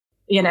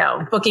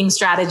booking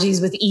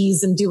strategies with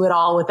ease and do it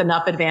all with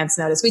enough advance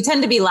notice. We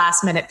tend to be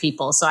last minute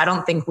people. So I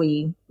don't think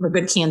we're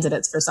good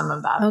candidates for some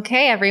of that.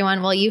 Okay,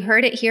 everyone. Well, you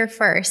heard it here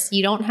first.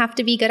 You don't have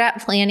to be good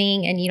at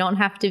planning and you don't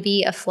have to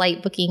be a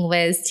flight booking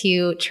whiz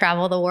to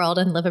travel the world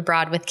and live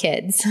abroad with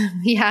kids.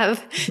 We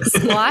have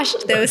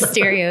squashed those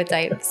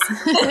stereotypes.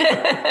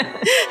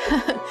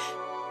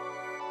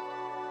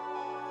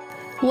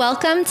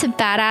 Welcome to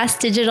Badass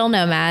Digital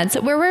Nomads,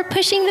 where we're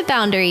pushing the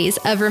boundaries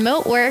of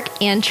remote work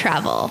and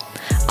travel,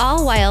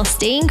 all while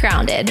staying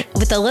grounded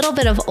with a little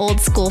bit of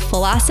old school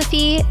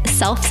philosophy,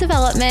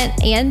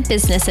 self-development, and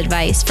business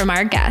advice from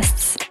our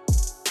guests.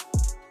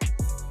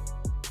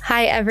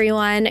 Hi,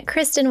 everyone.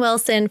 Kristen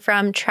Wilson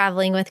from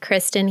Traveling with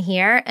Kristen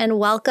here, and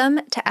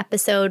welcome to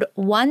episode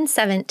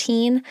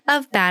 117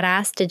 of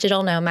Badass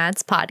Digital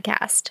Nomads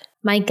podcast.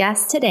 My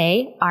guests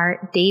today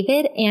are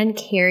David and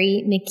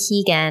Carrie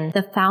McKeegan,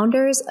 the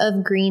founders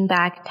of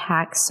Greenback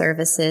Tax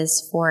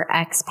Services for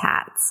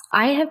Expats.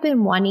 I have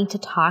been wanting to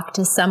talk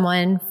to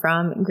someone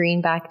from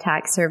Greenback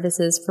Tax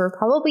Services for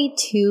probably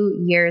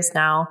 2 years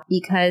now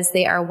because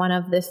they are one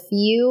of the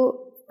few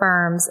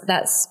firms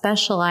that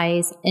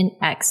specialize in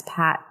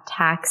expat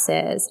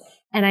taxes.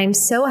 And I'm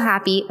so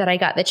happy that I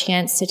got the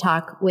chance to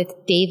talk with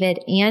David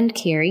and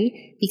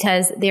Carrie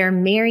because they're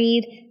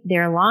married,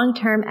 they're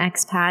long-term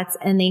expats,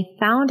 and they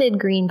founded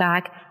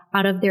Greenback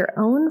out of their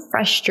own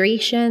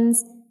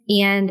frustrations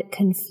and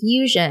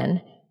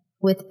confusion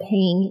with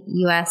paying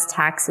U.S.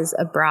 taxes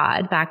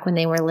abroad back when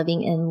they were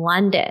living in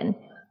London.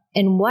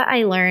 And what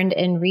I learned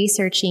in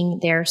researching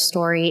their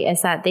story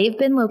is that they've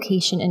been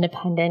location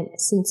independent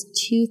since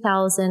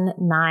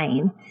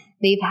 2009.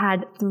 They've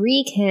had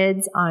 3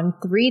 kids on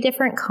 3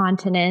 different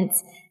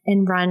continents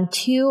and run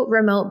 2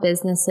 remote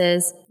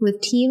businesses with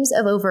teams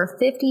of over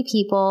 50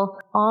 people,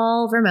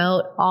 all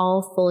remote,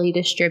 all fully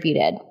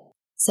distributed.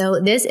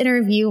 So this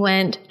interview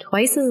went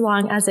twice as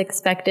long as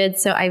expected,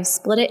 so I've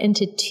split it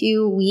into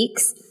 2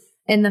 weeks.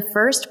 In the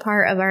first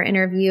part of our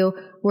interview,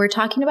 we're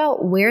talking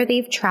about where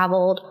they've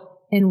traveled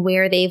and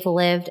where they've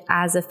lived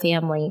as a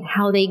family,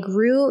 how they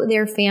grew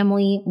their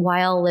family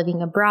while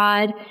living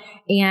abroad,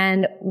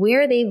 and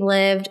where they've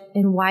lived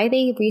and why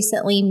they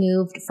recently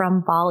moved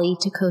from Bali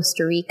to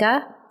Costa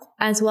Rica,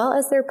 as well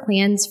as their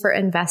plans for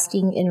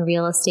investing in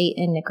real estate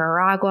in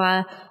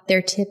Nicaragua,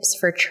 their tips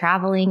for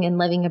traveling and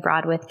living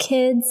abroad with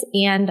kids,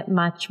 and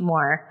much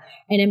more.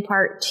 And in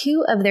part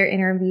 2 of their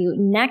interview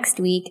next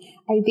week,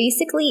 I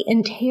basically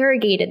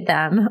interrogated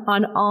them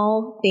on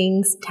all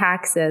things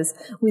taxes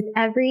with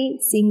every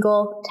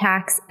single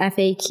tax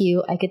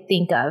FAQ I could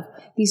think of.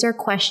 These are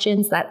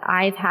questions that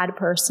I've had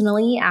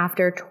personally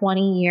after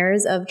 20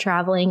 years of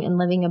traveling and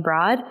living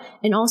abroad,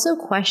 and also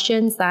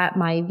questions that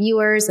my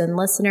viewers and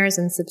listeners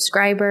and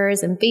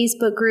subscribers and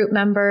Facebook group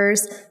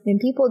members and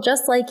people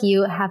just like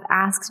you have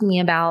asked me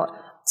about.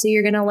 So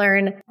you're going to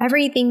learn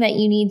everything that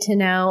you need to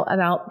know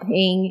about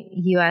paying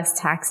U.S.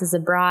 taxes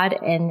abroad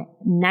in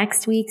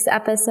next week's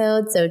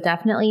episode. So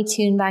definitely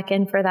tune back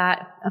in for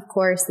that. Of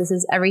course, this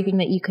is everything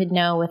that you could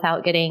know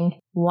without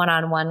getting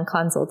one-on-one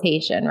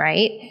consultation,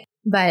 right?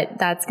 But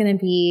that's going to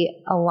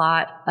be a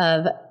lot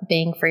of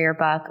bang for your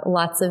buck,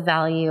 lots of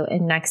value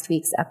in next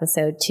week's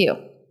episode too.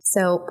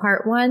 So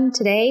part 1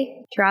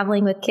 today,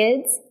 traveling with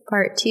kids.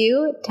 Part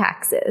 2,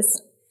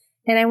 taxes.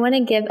 And I want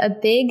to give a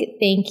big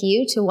thank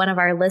you to one of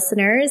our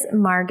listeners,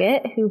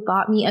 Margaret, who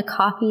bought me a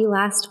coffee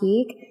last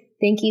week.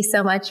 Thank you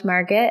so much,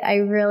 Margaret. I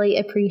really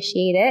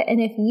appreciate it.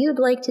 And if you'd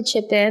like to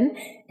chip in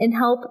and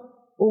help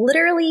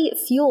literally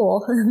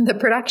fuel the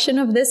production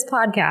of this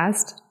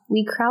podcast,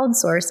 we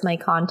crowdsource my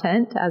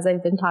content, as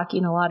I've been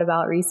talking a lot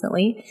about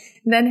recently,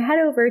 then head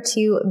over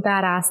to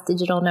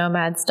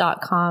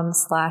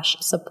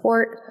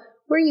badassdigitalnomads.com/support,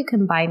 where you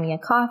can buy me a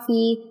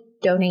coffee,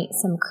 donate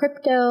some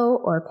crypto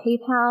or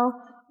PayPal,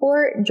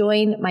 or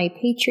join my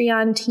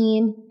Patreon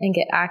team and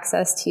get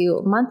access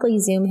to monthly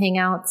Zoom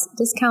hangouts,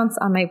 discounts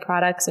on my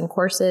products and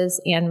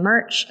courses and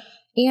merch,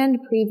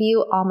 and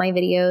preview all my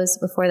videos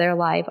before they're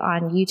live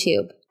on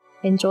YouTube.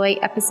 Enjoy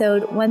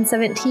episode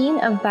 117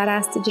 of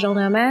Badass Digital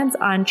Nomads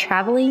on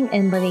traveling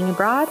and living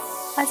abroad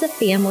as a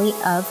family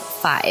of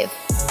 5.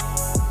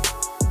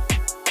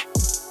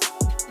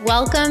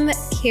 Welcome,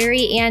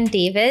 Carrie and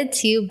David,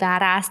 to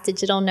Badass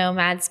Digital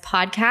Nomads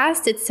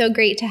podcast. It's so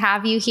great to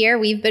have you here.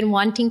 We've been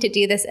wanting to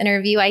do this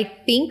interview, I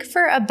think,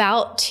 for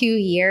about 2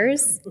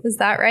 years. Is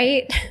that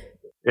right?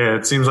 Yeah,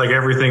 it seems like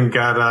everything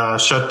got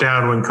shut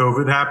down when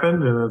COVID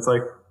happened. And it's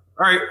like, all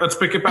right, let's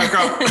pick it back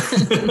up.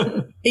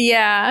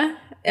 Yeah.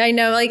 I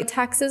know, like,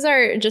 taxes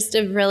are just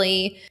a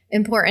really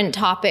important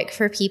topic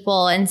for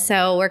people. And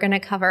so we're going to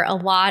cover a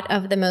lot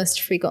of the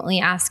most frequently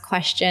asked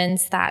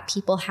questions that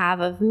people have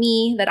of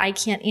me that I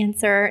can't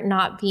answer,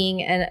 not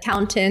being an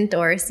accountant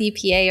or a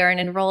CPA or an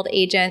enrolled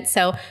agent.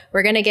 So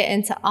we're going to get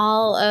into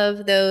all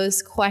of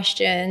those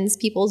questions,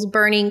 people's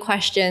burning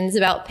questions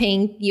about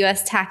paying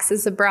U.S.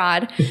 taxes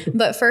abroad.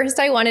 But first,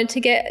 I wanted to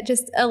get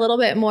just a little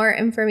bit more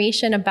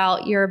information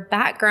about your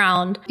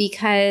background,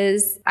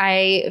 because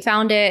I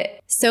found it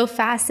so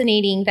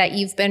fascinating that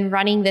you've been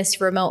running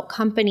this remote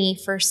company journey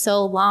for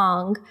so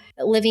long,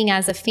 living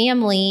as a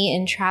family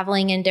and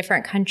traveling in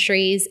different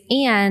countries,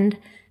 and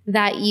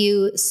that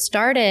you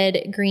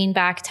started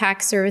Greenback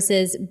Tax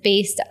Services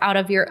based out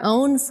of your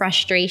own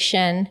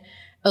frustration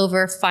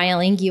over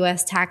filing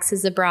U.S.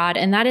 taxes abroad.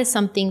 And that is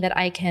something that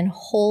I can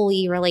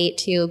wholly relate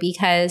to,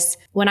 because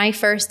when I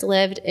first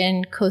lived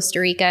in Costa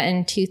Rica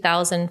in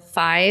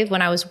 2005,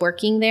 when I was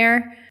working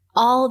there,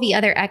 all the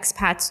other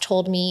expats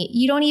told me,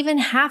 you don't even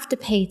have to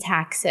pay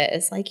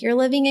taxes. Like, you're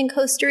living in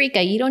Costa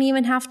Rica, you don't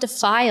even have to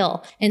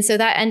file. And so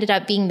that ended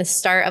up being the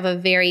start of a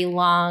very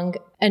long,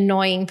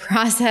 annoying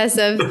process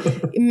of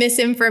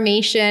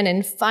misinformation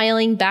and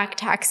filing back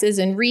taxes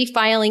and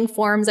refiling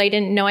forms I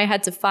didn't know I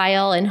had to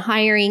file, and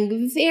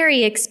hiring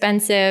very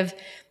expensive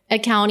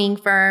accounting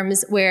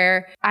firms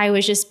where I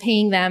was just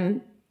paying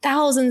them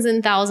thousands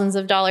and thousands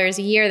of dollars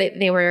a year.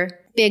 They were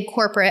big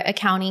corporate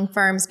accounting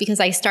firms, because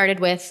I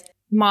started with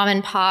mom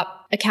and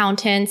pop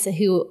accountants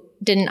who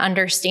didn't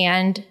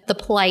understand the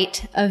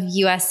plight of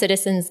U.S.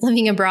 citizens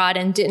living abroad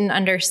and didn't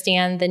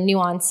understand the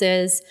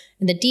nuances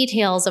and the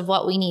details of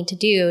what we need to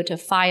do to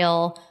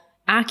file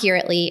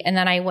accurately. And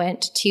then I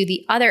went to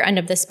the other end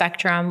of the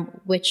spectrum,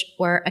 which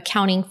were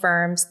accounting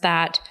firms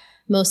that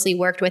mostly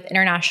worked with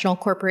international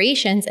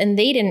corporations, and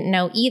they didn't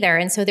know either.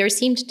 And so there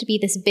seemed to be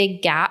this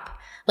big gap.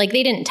 Like,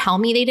 they didn't tell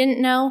me they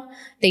didn't know.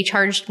 They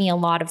charged me a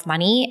lot of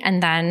money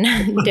and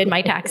then did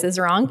my taxes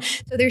wrong.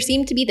 So there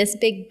seemed to be this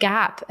big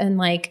gap in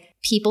like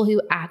people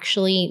who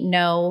actually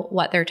know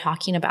what they're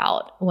talking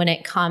about when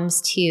it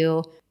comes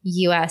to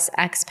U.S.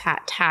 expat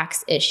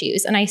tax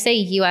issues. And I say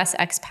U.S.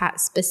 expat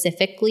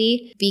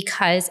specifically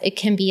because it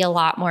can be a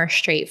lot more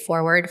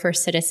straightforward for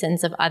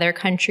citizens of other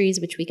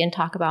countries, which we can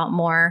talk about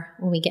more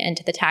when we get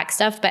into the tax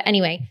stuff. But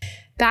anyway,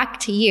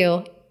 back to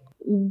you.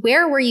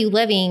 Where were you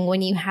living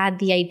when you had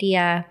the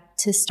idea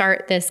to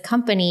start this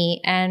company,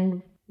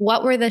 and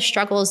what were the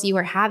struggles you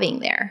were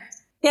having there?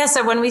 Yeah,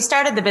 so when we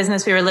started the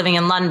business, we were living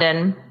in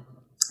London,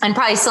 and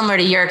probably similar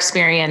to your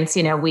experience,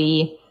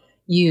 we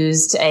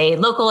used a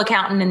local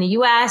accountant in the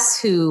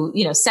US who,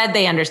 said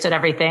they understood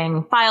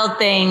everything, filed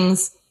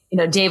things.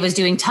 Dave was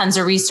doing tons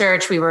of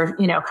research. We were,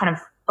 kind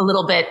of a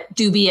little bit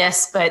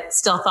dubious, but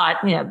still thought,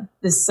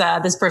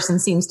 this person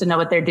seems to know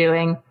what they're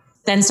doing.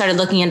 Then started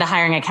looking into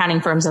hiring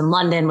accounting firms in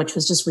London, which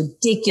was just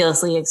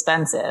ridiculously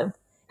expensive.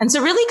 And so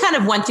really kind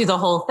of went through the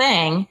whole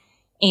thing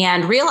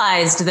and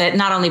realized that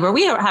not only were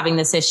we having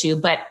this issue,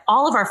 but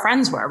all of our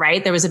friends were,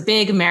 right? There was a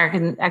big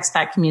American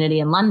expat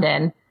community in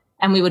London,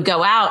 and we would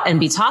go out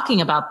and be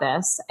talking about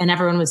this, and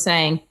everyone was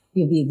saying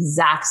we have the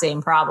exact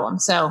same problem.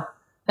 So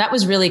that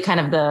was really kind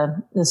of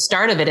the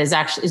start of it,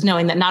 is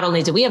knowing that not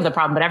only did we have the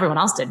problem, but everyone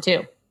else did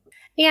too.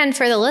 And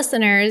for the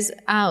listeners,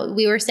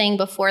 we were saying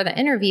before the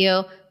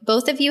interview,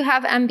 both of you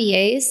have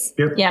MBAs.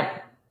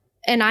 Yep.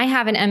 And I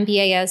have an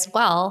MBA as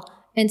well.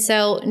 And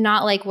so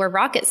not like we're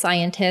rocket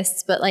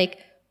scientists, but like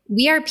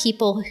we are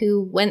people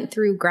who went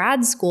through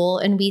grad school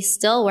and we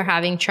still were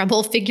having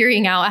trouble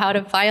figuring out how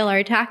to file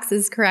our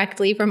taxes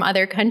correctly from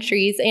other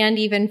countries, and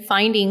even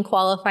finding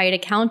qualified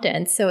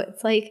accountants. So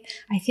it's like,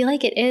 I feel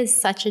like it is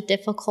such a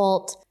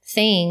difficult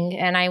thing.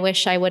 And I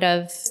wish I would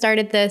have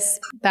started this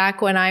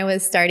back when I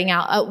was starting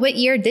out. What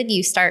year did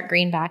you start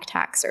Greenback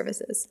Tax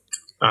Services?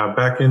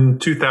 Back in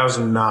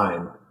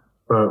 2009.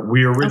 But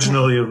we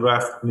originally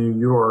left New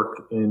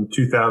York in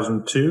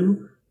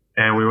 2002,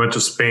 and we went to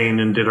Spain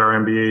and did our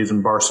MBAs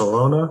in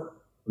Barcelona.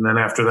 And then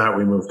after that,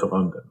 we moved to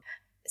London.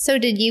 So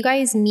did you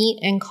guys meet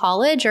in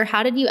college, or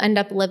how did you end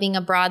up living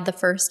abroad the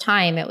first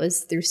time? It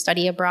was through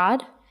study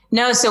abroad?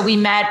 No, so we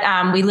met,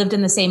 we lived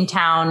in the same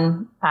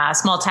town,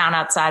 small town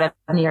outside of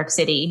New York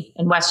City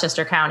in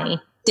Westchester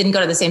County. Didn't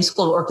go to the same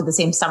school, but worked at the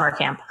same summer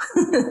camp.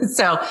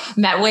 So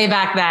met way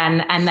back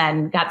then, and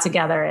then got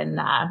together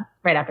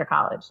right after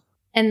college.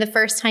 And the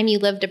first time you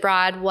lived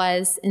abroad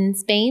was in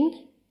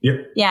Spain?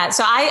 Yep. Yeah.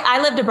 So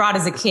I lived abroad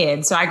as a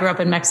kid. So I grew up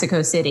in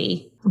Mexico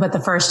City. But the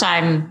first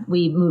time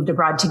we moved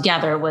abroad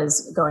together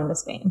was going to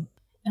Spain.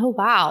 Oh,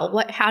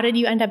 wow. How did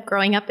you end up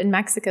growing up in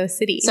Mexico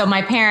City? So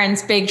my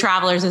parents, big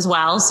travelers as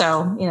well.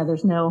 So,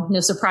 there's no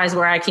surprise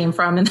where I came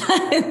from in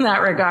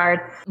that regard.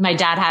 My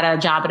dad had a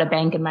job at a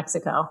bank in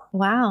Mexico.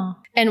 Wow.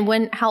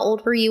 And how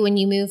old were you when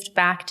you moved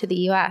back to the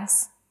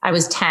US? I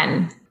was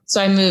 10.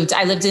 So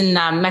I lived in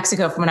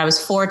Mexico from when I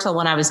was 4 till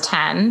when I was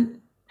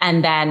 10,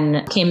 and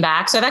then came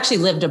back. So I've actually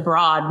lived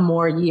abroad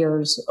more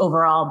years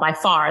overall by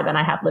far than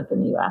I have lived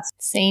in the US.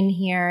 Same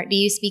here. Do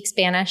you speak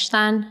Spanish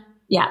then?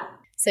 Yeah.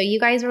 So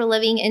you guys were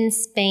living in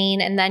Spain,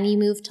 and then you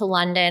moved to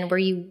London.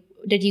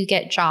 Did you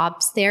get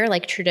jobs there,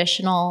 like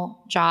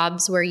traditional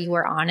jobs where you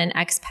were on an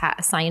expat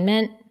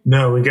assignment?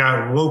 No, we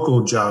got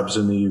local jobs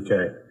in the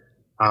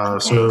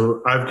UK.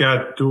 So I've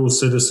got dual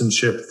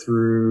citizenship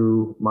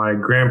through my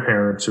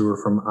grandparents who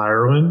were from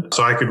Ireland.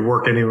 So I could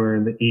work anywhere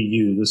in the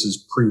EU. This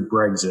is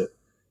pre-Brexit.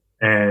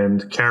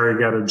 And Carrie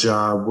got a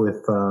job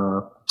with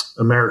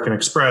American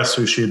Express,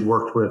 who she had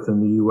worked with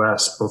in the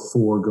US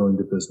before going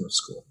to business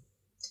school.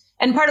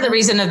 And part of the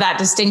reason of that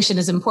distinction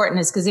is important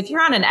is because if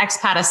you're on an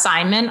expat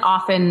assignment,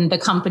 often the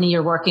company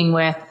you're working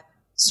with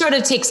sort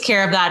of takes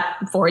care of that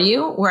for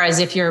you. Whereas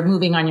if you're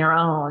moving on your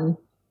own,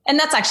 and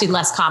that's actually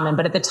less common,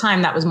 but at the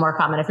time that was more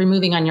common. If you're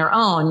moving on your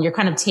own, you're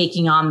kind of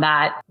taking on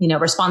that,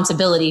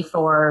 responsibility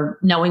for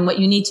knowing what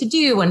you need to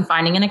do and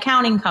finding an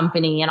accounting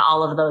company and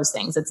all of those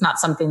things. It's not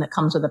something that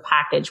comes with a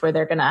package where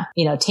they're going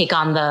to, take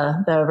on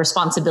the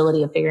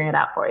responsibility of figuring it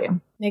out for you.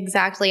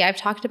 Exactly. I've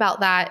talked about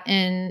that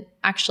in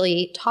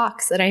actually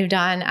talks that I've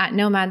done at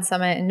Nomad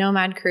Summit and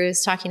Nomad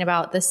Cruise, talking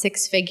about the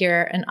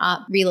 6-figure and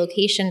up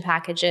relocation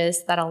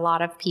packages that a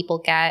lot of people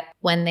get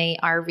when they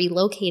are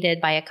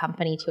relocated by a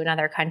company to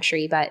another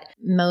country. But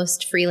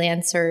most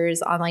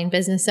freelancers, online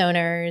business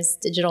owners,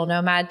 digital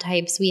nomad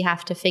types, we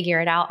have to figure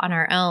it out on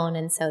our own.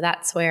 And so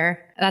that's why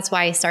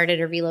I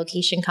started a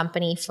relocation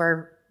company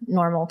for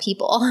normal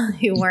people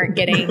who weren't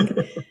getting,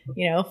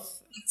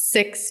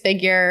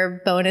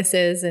 6-figure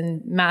bonuses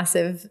and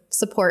massive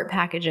support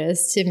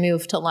packages to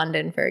move to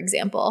London, for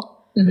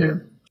example.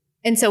 Mm-hmm.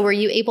 And so were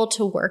you able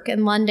to work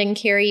in London,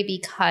 Carrie,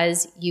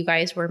 because you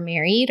guys were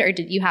married, or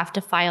did you have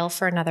to file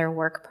for another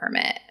work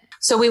permit?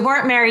 So we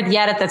weren't married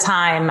yet at the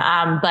time,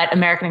 but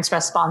American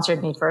Express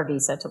sponsored me for a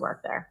visa to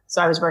work there.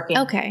 So I was working.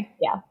 Okay.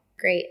 Yeah.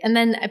 Great. And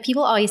then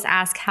people always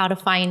ask how to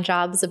find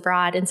jobs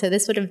abroad. And so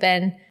this would have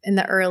been in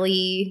the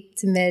early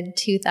to mid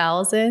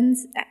 2000s.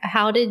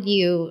 How did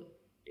you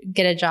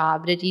get a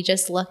job? Did you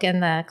just look in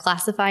the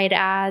classified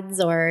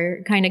ads or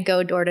kind of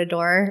go door to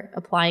door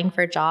applying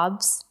for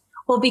jobs?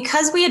 Well,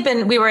 because we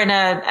were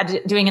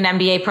doing an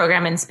MBA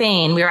program in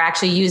Spain, we were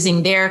actually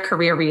using their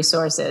career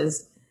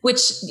resources,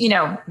 which,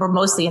 were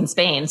mostly in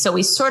Spain. So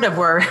we sort of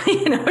were,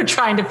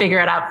 trying to figure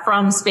it out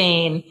from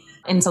Spain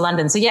into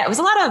London. So yeah, it was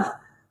a lot of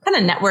kind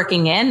of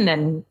networking in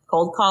and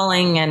cold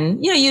calling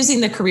and, using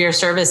the career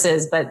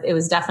services, but it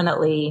was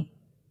definitely,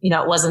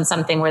 it wasn't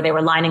something where they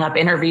were lining up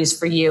interviews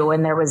for you.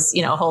 And there was,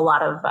 a whole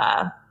lot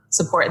of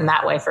support in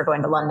that way for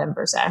going to London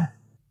per se.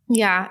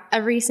 Yeah.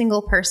 Every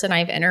single person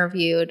I've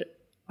interviewed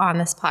on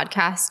this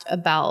podcast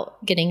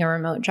about getting a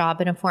remote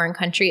job in a foreign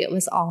country, it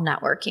was all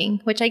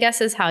networking, which I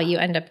guess is how you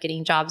end up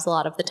getting jobs a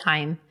lot of the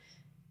time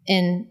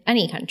in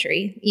any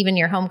country, even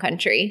your home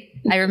country.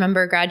 I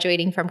remember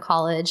graduating from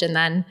college and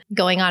then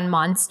going on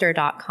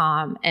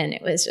monster.com, and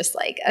it was just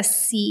like a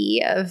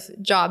sea of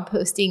job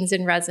postings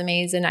and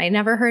resumes, and I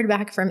never heard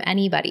back from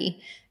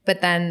anybody.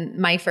 But then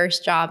my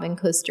first job in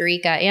Costa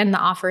Rica and the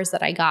offers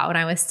that I got when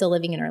I was still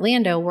living in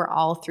Orlando were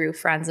all through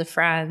friends of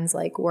friends,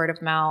 like word of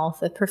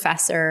mouth, a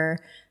professor,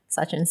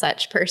 such and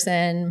such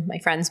person, my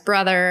friend's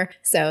brother.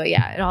 So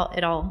yeah,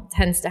 it all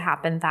tends to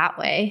happen that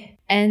way.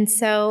 And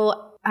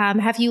so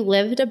have you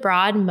lived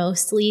abroad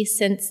mostly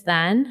since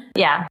then?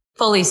 Yeah,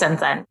 fully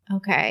since then.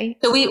 Okay.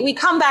 So we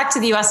come back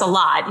to the US a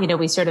lot.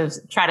 We sort of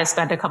try to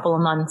spend a couple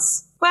of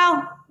months.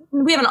 Well,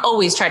 we haven't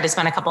always tried to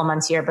spend a couple of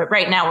months here, but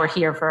right now we're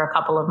here for a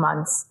couple of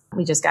months.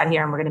 We just got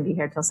here and we're going to be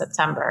here till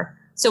September.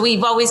 So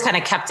we've always kind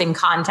of kept in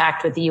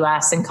contact with the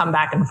US and come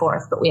back and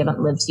forth, but we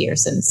haven't lived here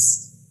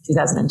since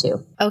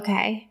 2002.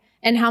 Okay.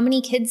 And how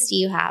many kids do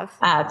you have?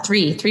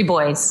 Three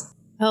boys.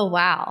 Oh,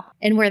 wow.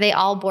 And were they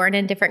all born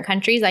in different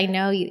countries? I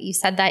know you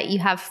said that you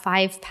have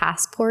 5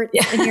 passports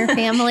in your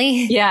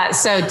family. Yeah.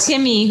 So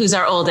Timmy, who's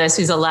our oldest,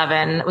 who's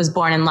 11, was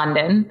born in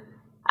London.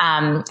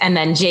 And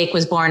then Jake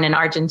was born in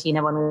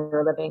Argentina when we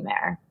were living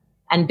there.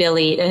 And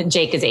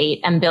Jake is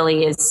 8 and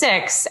Billy is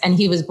 6. And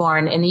he was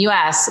born in the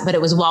US, but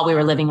it was while we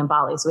were living in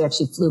Bali. So we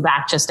actually flew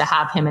back just to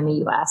have him in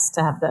the US,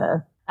 to have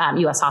the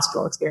US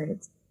hospital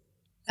experience.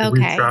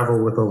 Okay. We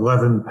travel with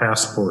 11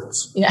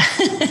 passports. Yeah.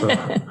 So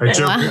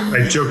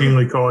I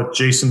jokingly call it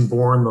Jason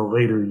Bourne the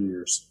later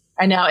years.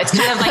 I know. It's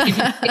kind of like if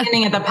you're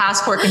standing at the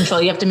passport control,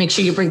 you have to make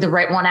sure you bring the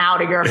right one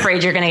out or you're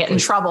afraid you're going to get in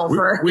trouble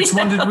for. Which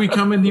one did we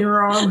come in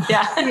here on?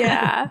 Yeah.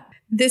 Yeah.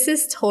 This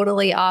is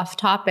totally off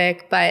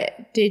topic,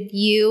 but did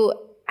you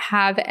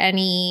have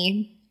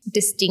any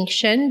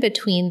distinction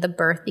between the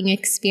birthing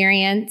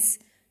experience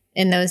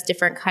in those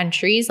different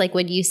countries? Like,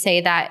 would you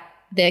say that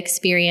the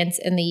experience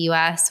in the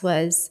US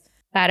was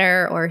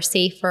better or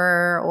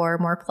safer or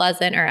more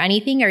pleasant or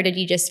anything? Or did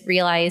you just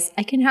realize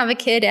I can have a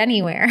kid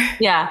anywhere?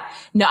 Yeah,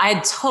 no,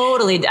 it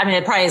probably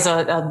is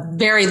a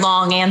very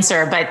long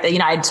answer, but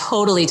I had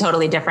totally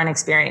different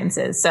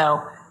experiences.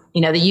 So,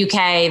 the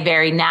UK,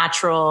 very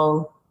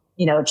natural,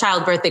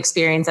 childbirth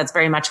experience. That's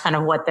very much kind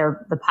of what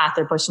the path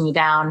they're pushing you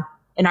down.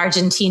 In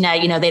Argentina,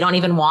 they don't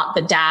even want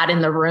the dad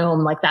in the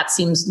room. Like that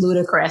seems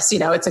ludicrous.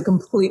 It's a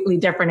completely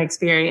different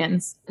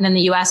experience. And then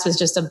the US was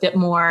just a bit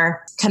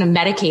more kind of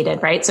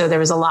medicated, right? So there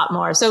was a lot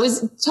more. So it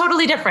was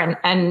totally different.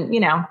 And,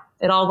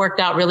 it all worked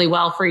out really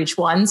well for each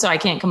one. So I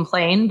can't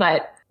complain,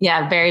 but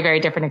yeah, very, very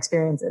different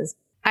experiences.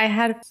 I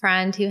had a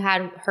friend who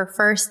had her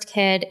first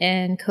kid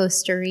in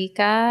Costa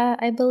Rica,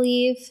 I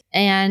believe.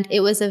 And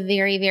it was a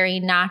very, very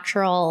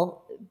natural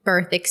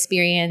birth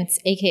experience,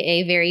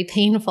 AKA very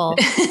painful.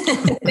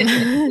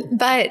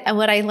 But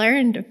what I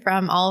learned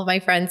from all of my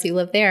friends who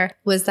live there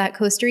was that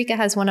Costa Rica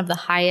has one of the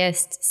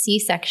highest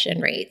C-section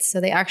rates.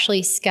 So they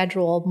actually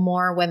schedule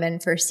more women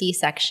for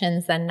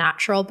C-sections than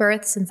natural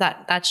births, since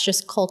that's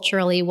just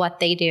culturally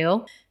what they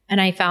do. And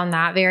I found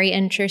that very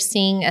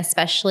interesting,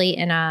 especially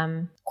in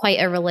quite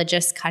a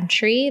religious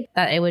country,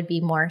 that it would be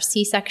more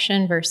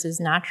C-section versus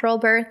natural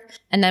birth.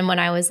 And then when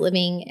I was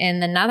living in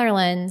the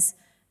Netherlands,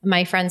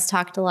 my friends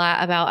talked a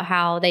lot about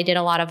how they did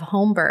a lot of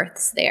home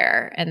births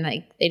there and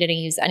like they didn't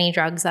use any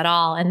drugs at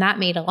all. And that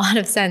made a lot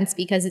of sense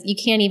because you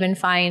can't even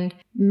find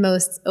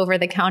most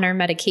over-the-counter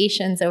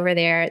medications over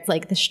there. It's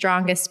like the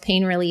strongest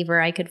pain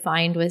reliever I could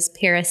find was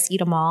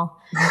paracetamol.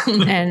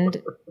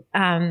 And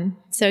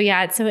so,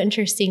 yeah, it's so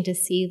interesting to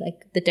see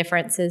like the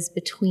differences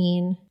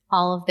between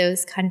all of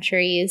those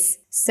countries.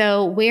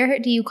 So where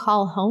do you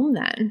call home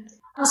then?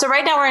 So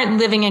right now we're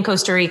living in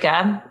Costa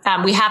Rica.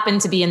 We happen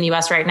to be in the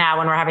U.S. right now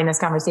when we're having this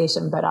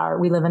conversation, but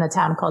we live in a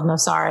town called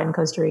Nosara in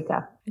Costa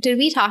Rica. Did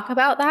we talk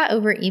about that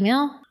over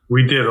email?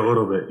 We did a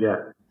little bit, yeah.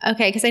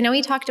 Okay, because I know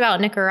we talked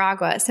about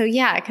Nicaragua. So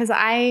yeah, because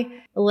I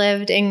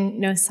lived in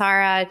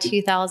Nosara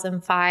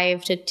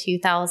 2005 to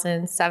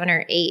 2007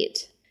 or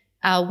 8.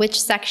 Which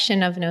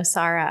section of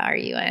Nosara are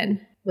you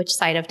in? Which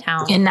side of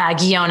town? In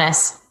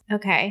Guiones.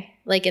 Okay,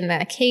 like in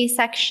the K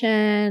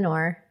section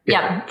or?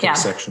 Yeah.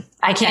 Section.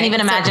 I can't even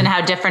imagine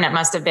how different it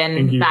must have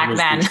been back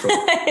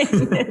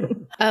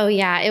then. Oh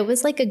yeah, it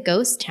was like a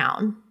ghost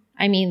town.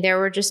 I mean, there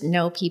were just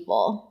no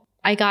people.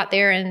 I got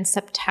there in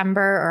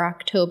September or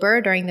October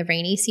during the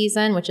rainy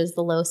season, which is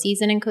the low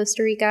season in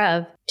Costa Rica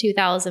of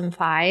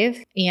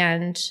 2005.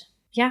 And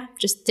yeah,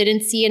 just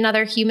didn't see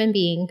another human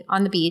being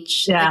on the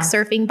beach, like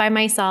surfing by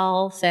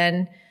myself.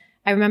 And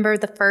I remember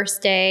the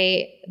first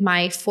day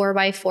my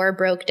 4x4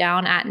 broke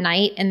down at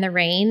night in the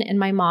rain and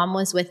my mom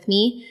was with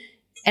me.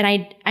 And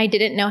I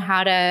didn't know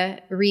how to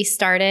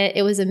restart it.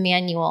 It was a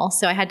manual.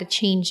 So I had to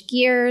change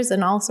gears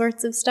and all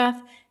sorts of stuff.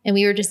 And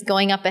we were just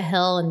going up a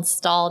hill and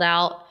stalled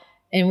out.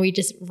 And we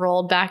just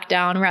rolled back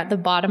down. We're at the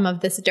bottom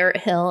of this dirt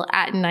hill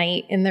at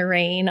night in the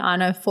rain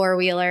on a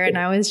 4-wheeler. And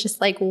I was just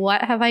like,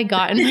 what have I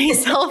gotten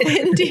myself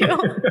into?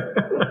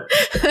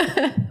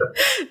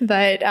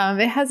 But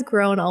it has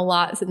grown a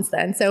lot since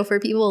then. So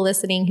for people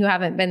listening who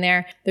haven't been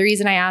there, the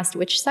reason I asked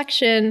which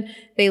section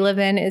they live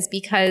in is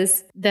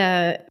because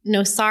the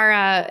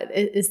Nosara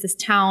is this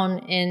town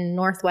in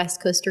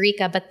northwest Costa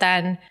Rica, but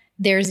then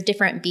there's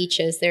different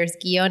beaches. There's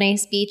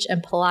Guiones Beach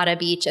and Pilata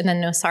Beach, and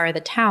then Nosara, the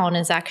town,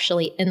 is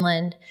actually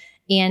inland.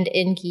 And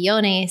in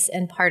Guiones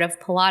and part of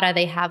Pilata,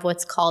 they have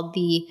what's called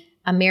the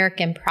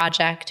American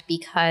Project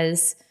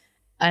because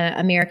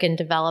American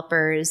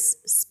developers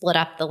split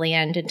up the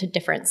land into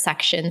different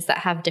sections that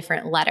have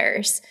different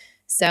letters.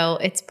 So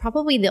it's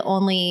probably the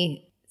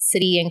only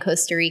city in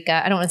Costa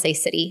Rica, I don't want to say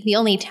city, the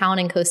only town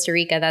in Costa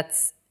Rica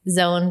that's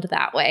zoned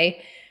that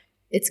way.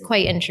 It's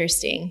quite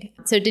interesting.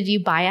 So did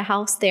you buy a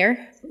house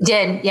there?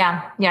 Did,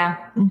 yeah.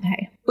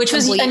 Okay. Which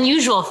was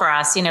unusual for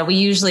us. You know, we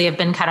usually have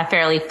been kind of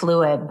fairly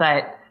fluid,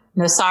 but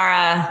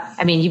Nosara,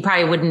 I mean, you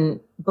probably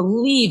wouldn't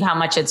believe how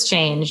much it's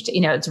changed. You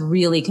know, it's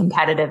really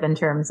competitive in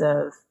terms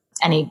of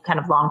any kind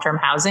of long-term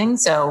housing.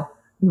 So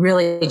you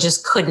really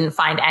just couldn't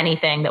find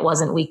anything that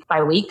wasn't week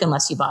by week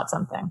unless you bought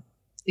something.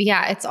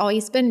 Yeah, it's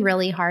always been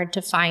really hard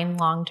to find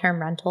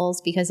long-term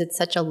rentals because it's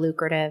such a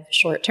lucrative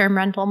short-term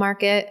rental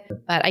market.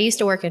 But I used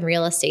to work in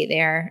real estate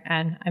there,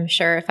 and I'm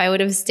sure if I would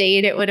have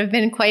stayed, it would have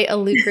been quite a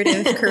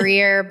lucrative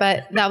career.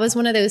 But that was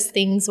one of those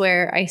things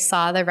where I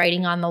saw the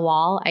writing on the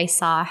wall. I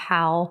saw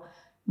how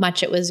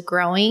much it was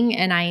growing,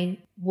 and I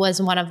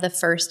was one of the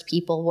first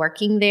people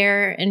working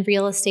there in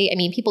real estate. I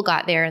mean, people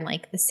got there in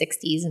like the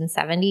 60s and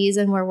 70s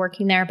and were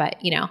working there,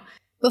 but you know,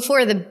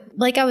 before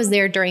I was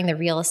there during the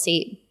real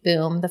estate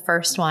boom, the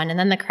first one, and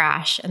then the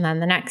crash, and then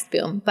the next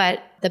boom. But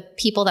the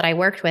people that I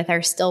worked with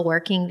are still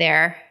working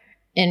there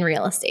in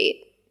real estate,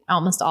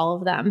 almost all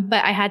of them.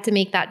 But I had to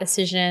make that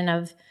decision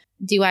of,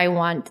 do I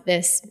want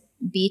this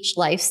beach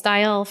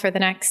lifestyle for the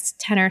next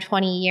 10 or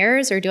 20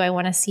 years, or do I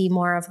want to see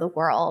more of the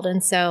world?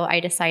 And so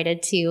I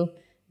decided to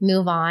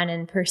move on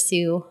and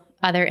pursue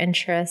other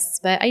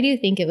interests. But I do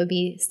think it would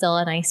be still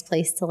a nice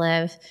place to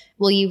live.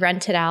 Will you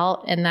rent it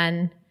out and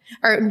then...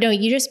 Or no,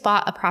 you just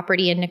bought a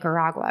property in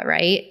Nicaragua,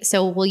 right?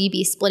 So will you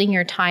be splitting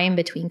your time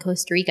between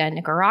Costa Rica and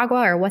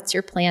Nicaragua, or what's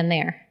your plan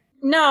there?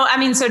 No, I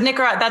mean, so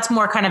Nicaragua, that's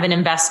more kind of an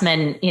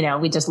investment. You know,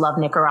 we just love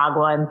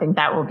Nicaragua and think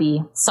that will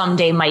be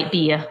someday might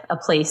be a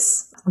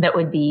place that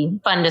would be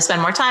fun to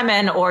spend more time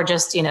in, or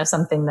just, you know,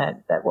 something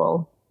that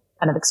will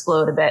kind of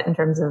explode a bit in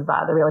terms of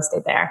the real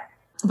estate there.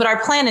 But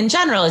our plan in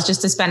general is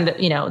just to spend,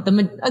 you know,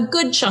 a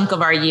good chunk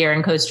of our year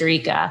in Costa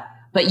Rica,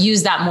 but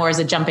use that more as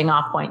a jumping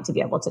off point to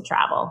be able to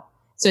travel.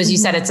 So as you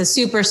said, it's a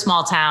super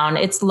small town.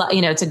 It's,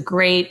 you know, it's a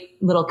great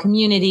little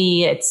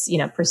community. It's, you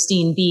know,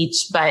 pristine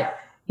beach, but,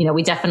 you know,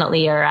 we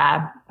definitely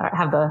have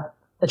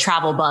the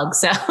travel bug.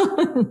 So,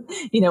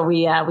 you know,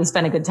 we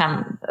spend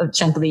a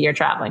chunk of the year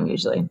traveling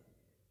usually.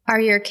 Are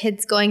your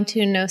kids going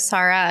to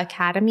Nosara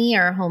Academy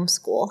or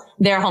homeschool?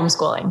 They're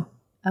homeschooling.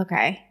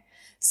 Okay.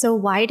 So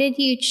why did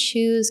you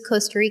choose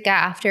Costa Rica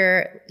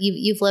after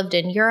you've lived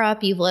in Europe,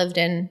 you've lived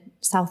in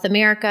South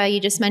America? You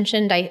just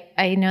mentioned,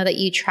 I know that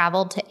you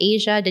traveled to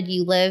Asia. Did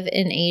you live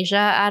in Asia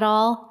at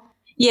all?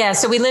 Yeah.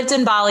 So we lived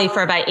in Bali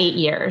for about 8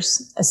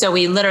 years. So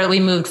we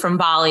moved from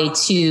Bali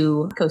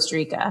to Costa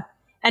Rica.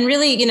 And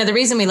really, the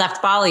reason we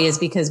left Bali is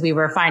because we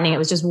were finding it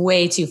was just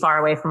way too far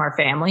away from our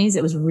families.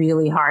 It was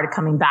really hard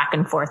coming back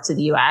and forth to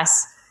the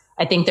US.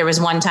 I think there was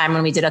one time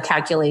when we did a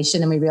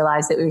calculation and we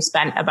realized that we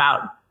spent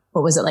about,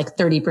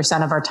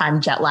 30% of our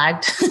time jet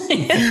lagged.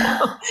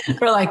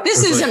 We're like,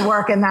 this isn't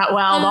working that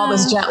well, all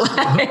this jet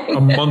lag. A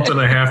month and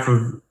a half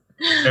of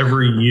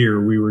every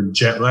year we were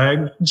jet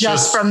lagged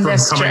just from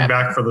this coming trip.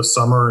 Back for the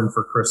summer and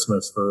for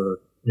Christmas to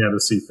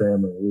see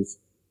family. It was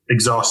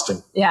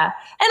exhausting. Yeah.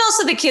 And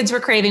also the kids were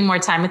craving more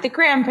time with the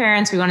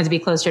grandparents. We wanted to be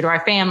closer to our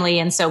family.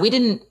 And so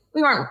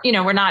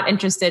we're not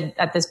interested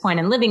at this point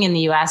in living in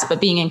the US, but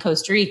being in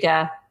Costa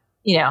Rica,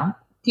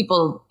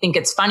 people think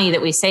it's funny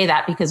that we say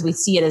that because we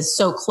see it as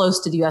so close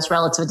to the US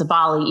relative to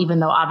Bali, even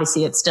though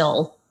obviously it's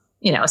still,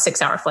 a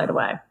 6-hour flight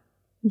away.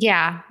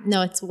 Yeah,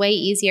 no, it's way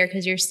easier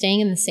because you're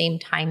staying in the same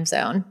time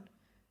zone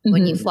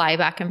when you fly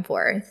back and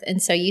forth. And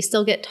so you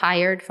still get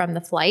tired from the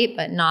flight,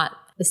 but not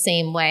the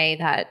same way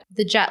that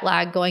the jet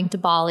lag going to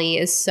Bali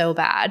is so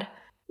bad.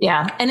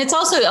 Yeah. And it's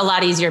also a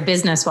lot easier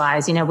business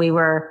wise.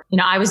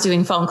 I was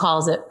doing phone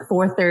calls at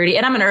 4:30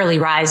 and I'm an early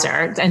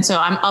riser. And so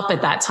I'm up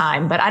at that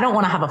time, but I don't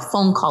want to have a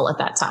phone call at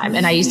that time.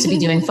 And I used to be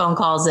doing phone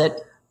calls at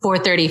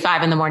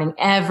 4:35 in the morning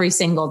every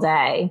single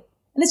day.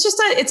 And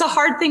it's a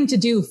hard thing to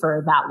do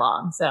for that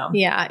long. So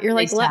yeah, you're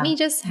like, let me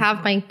just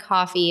have my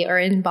coffee, or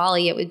in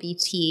Bali, it would be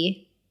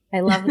tea. I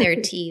love their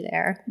tea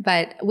there.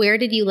 But where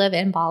did you live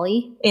in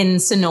Bali? In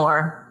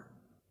Sanur.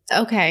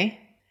 Okay.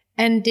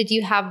 And did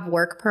you have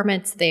work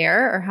permits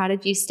there, or how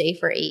did you stay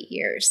for 8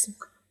 years?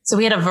 So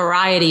we had a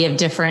variety of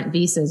different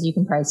visas. You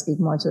can probably speak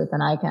more to it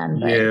than I can.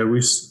 Yeah,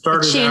 we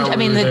started out.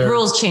 The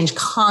rules change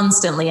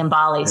constantly in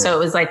Bali. Yeah. So it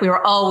was like we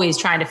were always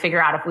trying to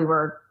figure out if we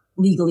were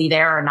legally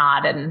there or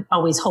not, and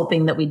always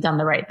hoping that we'd done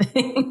the right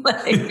thing.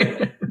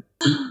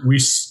 We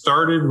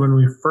started when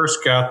we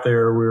first got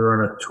there, we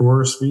were on a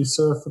tourist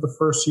visa for the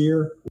first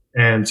year.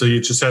 And so you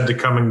just had to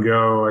come and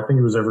go. I think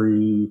it was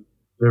every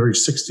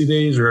 60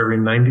 days or every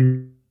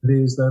 90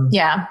 days then.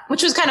 Yeah,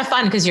 which was kind of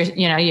fun because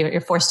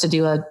you're forced to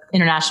do an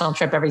international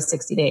trip every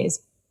 60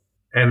 days.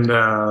 And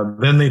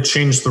then they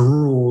changed the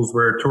rules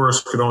where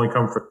tourists could only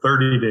come for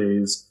 30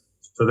 days.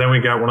 So then we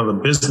got one of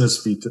the business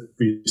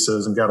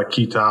visas and got a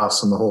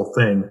Kitas and the whole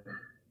thing.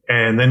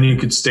 And then you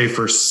could stay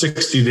for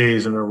 60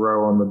 days in a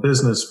row on the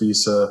business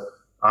visa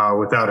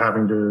without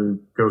having to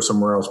go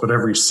somewhere else. But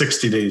every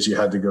 60 days you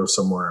had to go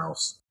somewhere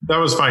else. That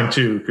was fine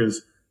too,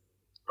 because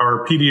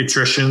our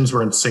pediatricians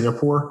were in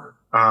Singapore,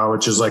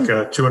 which is like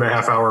a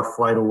 2.5-hour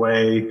flight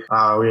away.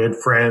 We had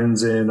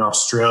friends in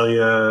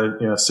Australia,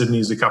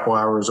 Sydney's a couple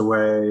hours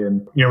away.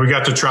 And, we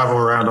got to travel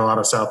around a lot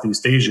of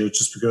Southeast Asia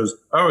just because,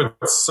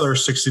 it's our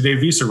 60-day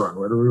visa run.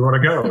 Where do we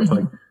want to go? It's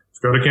like, let's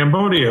go to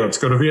Cambodia. Let's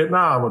go to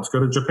Vietnam. Let's go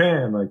to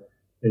Japan.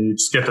 And you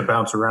just get to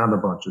bounce around a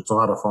bunch. It's a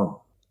lot of fun.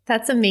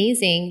 That's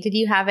amazing. Did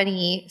you have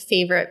any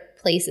favorite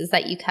places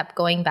that you kept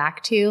going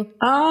back to?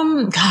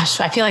 Gosh,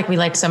 I feel like we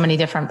liked so many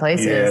different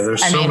places. Yeah,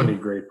 there's so many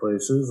great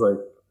places.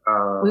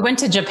 We went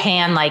to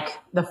Japan,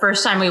 the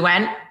first time we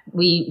went,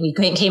 we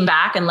came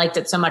back and liked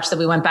it so much that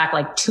we went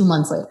back 2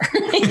 months later.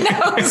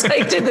 It's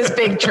did this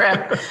big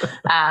trip.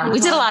 We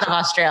did a lot of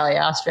Australia.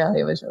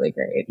 Australia was really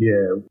great.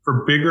 Yeah.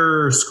 For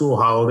bigger school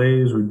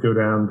holidays, we'd go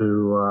down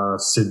to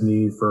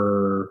Sydney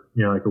for,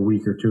 a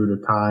week or two at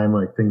a time,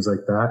 things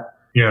like that.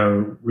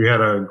 We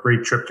had a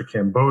great trip to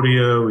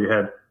Cambodia. We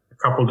had a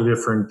couple of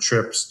different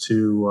trips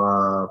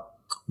to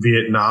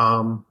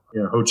Vietnam.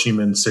 Ho Chi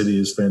Minh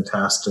City is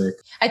fantastic.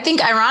 I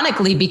think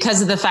ironically,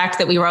 because of the fact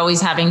that we were always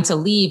having to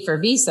leave for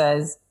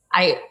visas,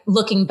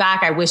 looking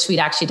back, I wish we'd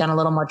actually done a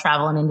little more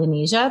travel in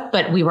Indonesia,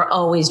 but we were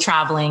always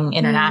traveling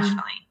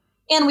internationally.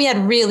 And we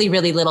had really,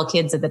 really little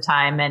kids at the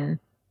time. And,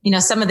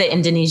 some of the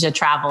Indonesia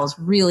travel is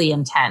really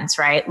intense,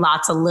 right?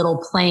 Lots of little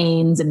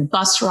planes and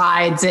bus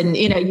rides. And,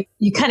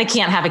 you kind of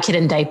can't have a kid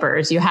in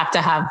diapers. You have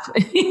to have,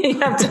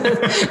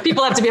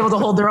 people have to be able to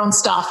hold their own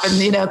stuff and,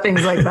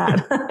 things like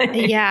that.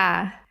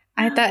 Yeah.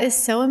 That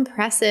is so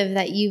impressive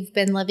that you've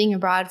been living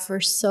abroad for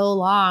so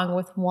long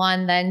with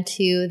 1, then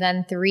 2,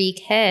 then 3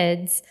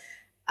 kids.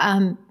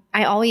 I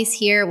always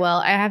hear,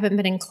 I haven't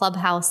been in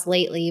Clubhouse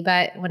lately,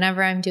 but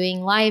whenever I'm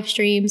doing live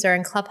streams or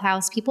in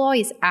Clubhouse, people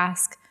always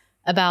ask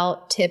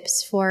about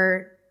tips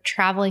for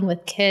traveling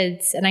with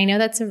kids. And I know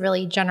that's a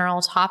really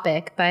general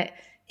topic, but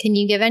can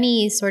you give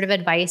any sort of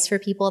advice for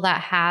people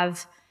that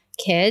have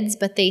kids,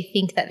 but they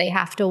think that they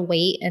have to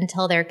wait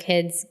until their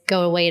kids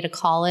go away to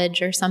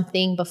college or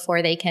something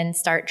before they can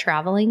start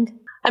traveling?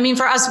 I mean,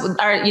 for us,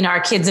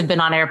 our kids have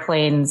been on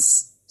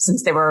airplanes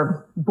since they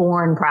were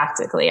born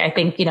practically. I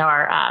think,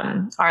 our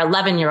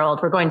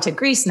 11-year-old, we're going to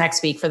Greece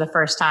next week for the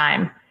first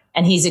time.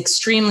 And he's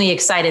extremely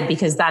excited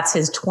because that's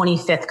his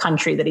 25th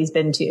country that he's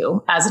been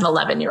to as an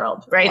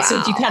 11-year-old, right? Wow. So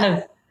if you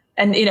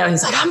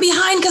he's like, I'm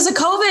behind because of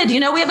COVID.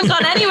 We haven't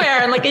gone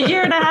anywhere in a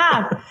year and a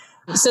half.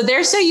 So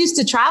they're so used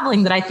to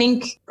traveling that I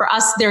think for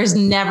us, there's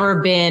never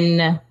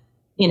been,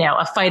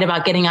 a fight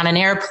about getting on an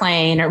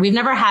airplane, or we've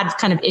never had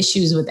kind of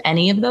issues with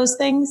any of those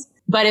things.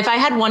 But if I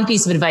had one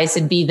piece of advice,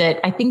 it'd be that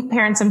I think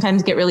parents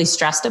sometimes get really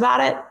stressed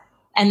about it.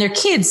 And their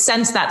kids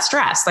sense that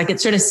stress. Like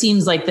it sort of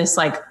seems like this,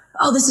 like,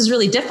 oh, this is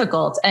really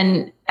difficult.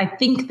 And I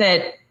think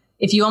that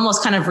if you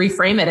almost kind of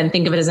reframe it and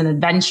think of it as an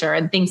adventure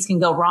and things can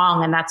go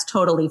wrong and that's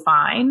totally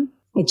fine,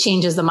 it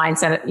changes the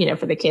mindset,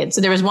 for the kids.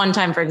 So there was one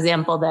time, for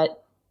example, that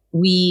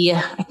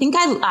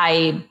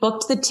I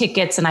booked the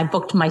tickets and I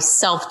booked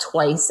myself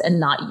twice and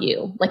not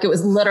you. Like it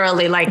was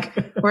literally like,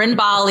 we're in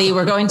Bali,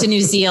 we're going to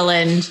New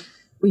Zealand.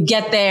 We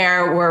get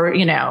there, we're,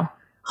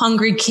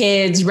 hungry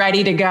kids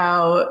ready to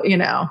go,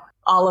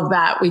 all of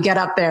that. We get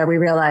up there, we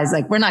realize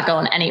like, we're not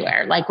going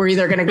anywhere. Like we're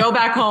either going to go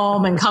back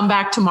home and come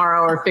back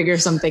tomorrow or figure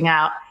something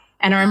out.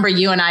 And I remember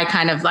you and I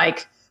kind of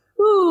like,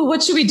 ooh,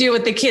 what should we do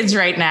with the kids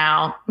right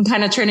now? And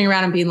kind of turning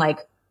around and being like,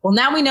 well,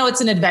 now we know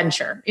it's an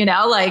adventure,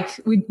 like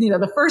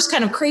the first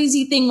kind of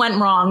crazy thing went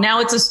wrong.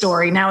 Now it's a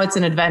story. Now it's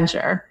an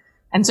adventure.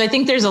 And so I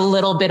think there's a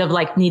little bit of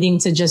like needing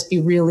to just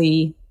be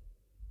really,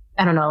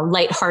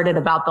 lighthearted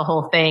about the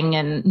whole thing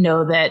and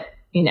know that,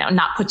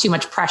 not put too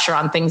much pressure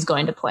on things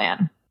going to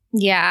plan.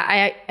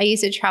 Yeah. I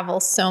used to travel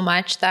so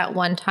much that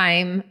one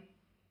time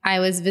I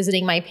was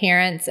visiting my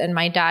parents and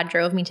my dad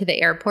drove me to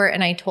the airport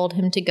and I told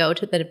him to go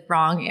to the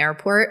wrong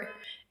airport.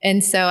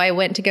 And so I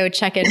went to go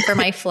check in for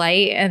my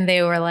flight and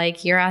they were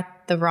like, you're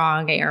at the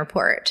wrong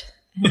airport.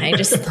 And I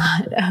just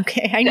thought,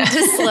 okay, I need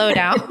to slow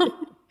down.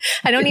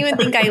 I don't even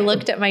think I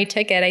looked at my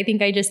ticket. I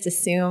think I just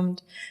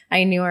assumed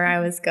I knew where I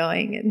was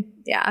going. And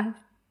yeah,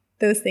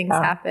 those things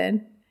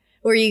happen.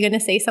 Were you going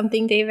to say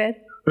something, David?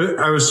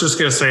 I was just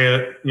going to say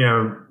it,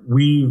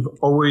 we've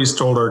always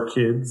told our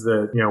kids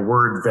that,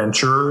 we're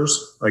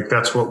adventurers. Like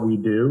that's what we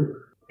do.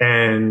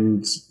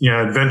 And,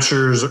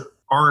 adventures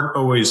aren't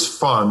always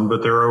fun,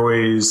 but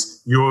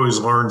you always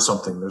learn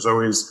something. There's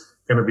always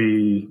going to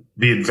be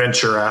the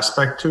adventure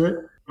aspect to it.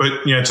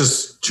 But,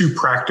 just 2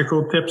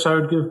 practical tips I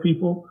would give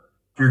people.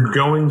 If you're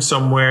going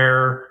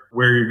somewhere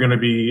where you're going to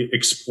be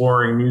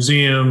exploring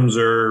museums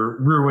or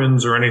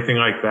ruins or anything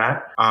like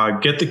that,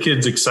 get the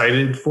kids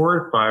excited for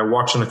it by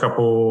watching a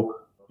couple,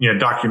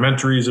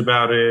 documentaries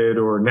about it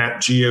or Nat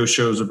Geo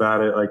shows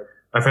about it. Like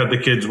I've had the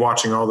kids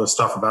watching all this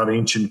stuff about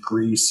ancient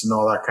Greece and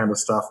all that kind of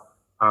stuff.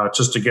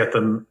 Just to get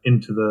them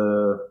into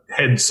the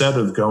headset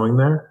of going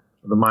there,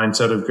 the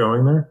mindset of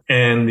going there.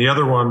 And the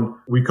other one,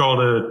 we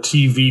call it a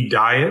TV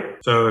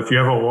diet. So if you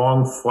have a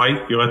long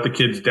flight, you let the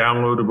kids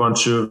download a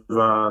bunch of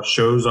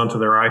shows onto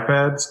their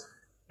iPads,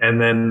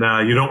 and then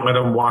you don't let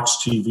them watch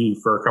TV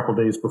for a couple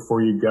days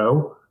before you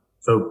go.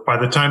 So by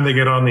the time they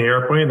get on the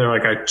airplane, they're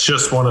like, I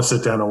just want to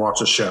sit down and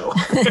watch a show.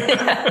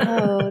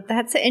 Oh,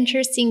 that's an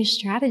interesting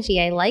strategy.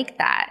 I like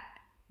that.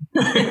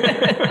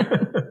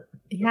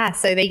 Yeah,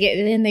 so they get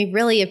in, they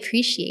really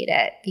appreciate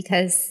it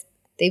because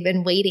they've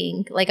been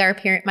waiting. Like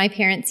my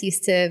parents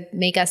used to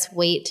make us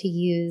wait to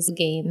use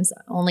games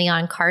only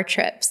on car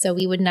trips. So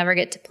we would never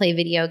get to play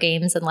video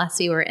games unless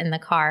we were in the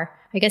car.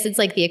 I guess it's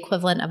like the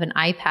equivalent of an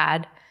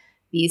iPad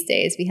these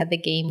days. We had the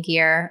Game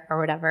Gear or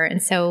whatever.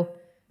 And so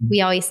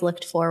we always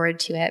looked forward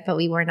to it, but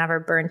we were never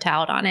burnt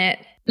out on it.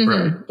 Mm-hmm.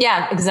 Right.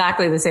 Yeah,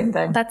 exactly the same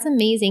thing. That's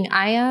amazing.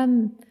 I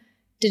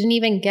didn't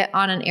even get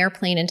on an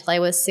airplane until I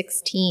was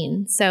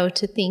 16. So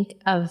to think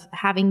of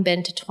having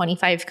been to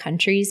 25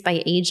 countries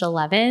by age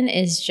 11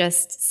 is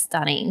just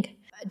stunning.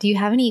 Do you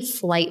have any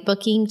flight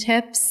booking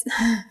tips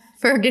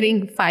for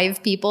getting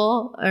 5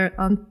 people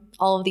on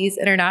all of these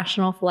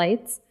international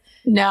flights?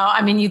 No,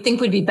 I mean, you'd think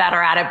we'd be better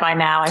at it by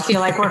now. I feel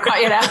like we're,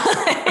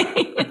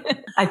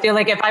 I feel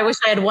like if I wish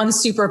I had one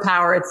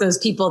superpower, it's those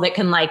people that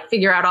can like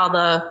figure out all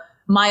the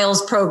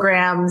miles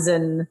programs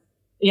and,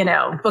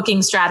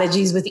 booking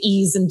strategies with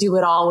ease and do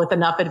it all with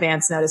enough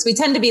advance notice. We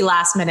tend to be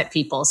last minute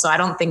people. So I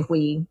don't think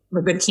we're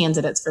good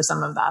candidates for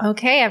some of that.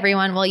 Okay,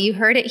 everyone. Well, you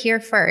heard it here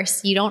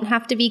first. You don't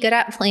have to be good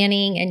at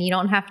planning and you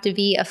don't have to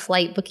be a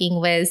flight booking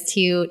whiz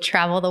to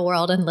travel the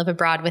world and live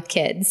abroad with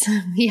kids.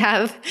 We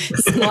have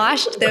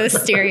squashed those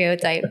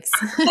stereotypes.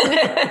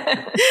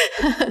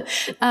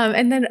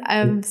 And then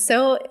I'm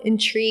so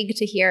intrigued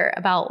to hear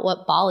about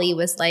what Bali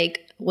was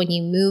like when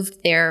you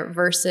moved there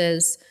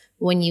versus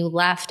when you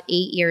left 8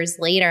 years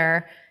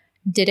later.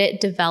 Did it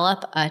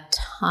develop a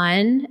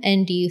ton?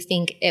 And do you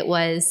think it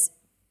was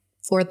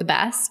for the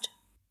best?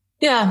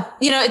 Yeah.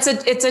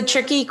 It's a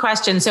tricky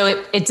question.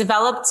 So it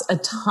developed a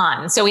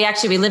ton. So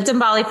we lived in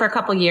Bali for a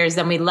couple of years,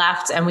 then we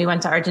left and we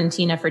went to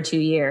Argentina for 2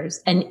 years.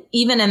 And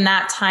even in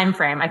that time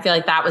frame, I feel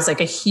like that was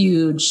like a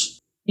huge,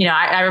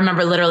 I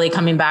remember literally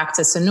coming back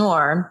to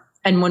Sanur.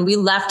 And when we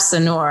left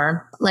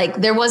Sanur, like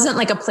there wasn't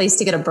like a place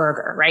to get a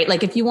burger, right?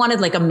 Like if you wanted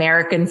like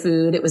American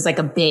food, it was like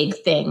a big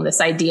thing, this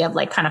idea of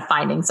like kind of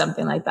finding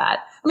something like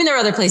that. I mean, there are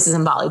other places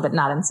in Bali, but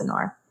not in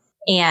Sanur.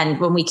 And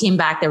when we came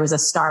back, there was a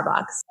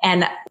Starbucks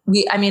and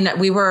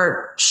we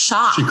were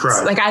shocked. She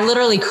cried. Like I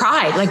literally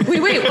cried. Like,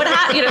 wait, what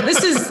happened?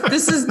 This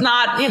is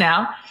not,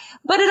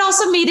 but it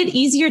also made it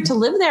easier to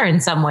live there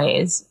in some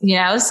ways,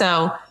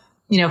 So,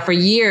 for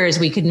years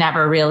we could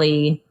never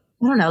really,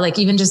 I don't know, like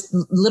even just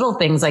little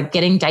things like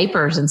getting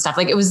diapers and stuff.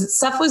 Like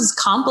stuff was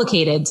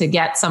complicated to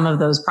get some of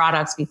those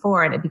products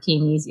before and it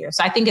became easier.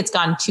 So I think it's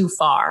gone too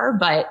far,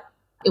 but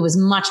it was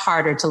much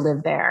harder to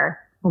live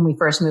there when we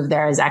first moved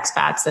there as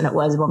expats than it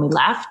was when we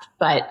left.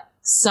 But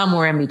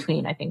somewhere in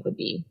between, I think would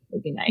be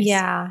nice.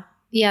 Yeah.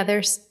 Yeah.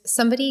 There's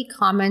somebody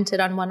commented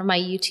on one of my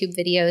YouTube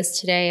videos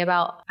today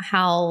about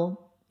how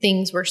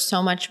things were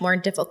so much more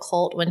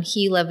difficult when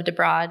he lived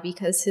abroad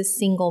because his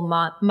single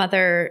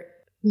mother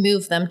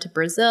moved them to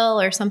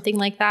Brazil or something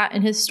like that.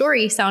 And his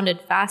story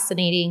sounded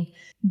fascinating,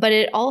 but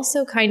it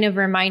also kind of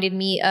reminded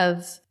me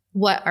of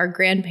what our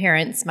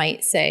grandparents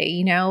might say,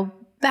 you know,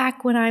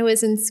 back when I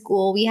was in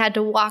school, we had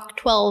to walk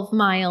 12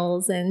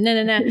 miles and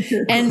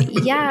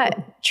And yeah,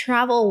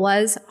 travel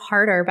was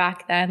harder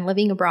back then.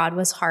 Living abroad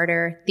was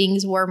harder.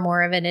 Things were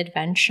more of an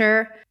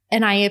adventure.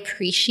 And I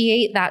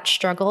appreciate that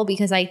struggle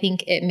because I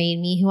think it made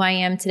me who I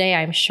am today.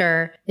 I'm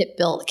sure it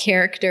built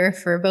character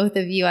for both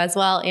of you as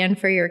well and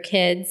for your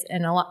kids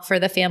and a lot for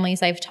the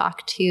families I've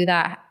talked to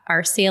that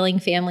are sailing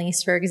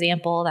families, for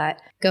example,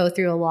 that go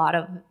through a lot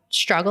of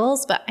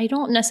struggles. But I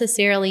don't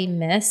necessarily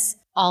miss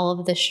all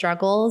of the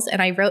struggles. And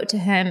I wrote to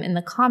him in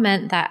the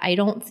comment that I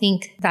don't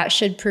think that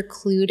should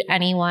preclude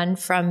anyone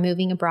from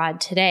moving abroad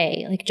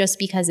today. Like just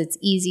because it's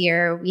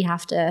easier, we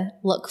have to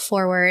look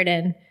forward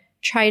and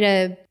try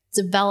to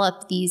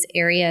develop these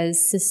areas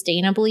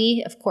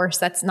sustainably. Of course,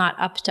 that's not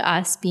up to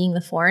us being the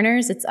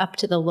foreigners. It's up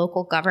to the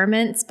local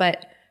governments,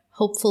 but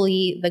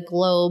hopefully the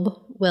globe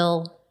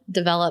will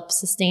develop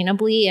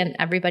sustainably and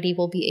everybody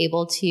will be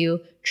able to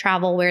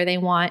travel where they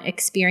want,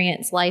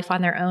 experience life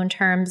on their own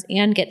terms,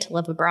 and get to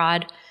live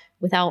abroad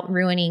without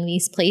ruining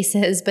these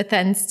places, but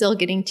then still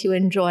getting to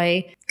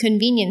enjoy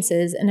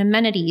conveniences and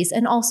amenities.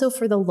 And also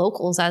for the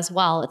locals as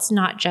well. It's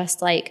not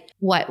just like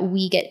what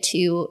we get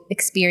to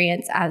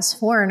experience as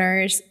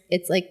foreigners.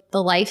 It's like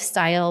the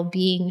lifestyle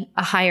being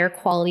a higher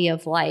quality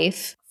of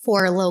life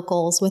for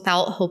locals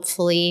without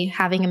hopefully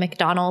having a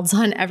McDonald's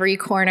on every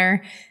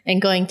corner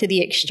and going to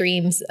the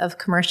extremes of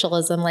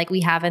commercialism like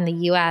we have in the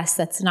US.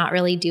 That's not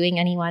really doing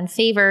anyone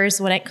favors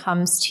when it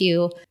comes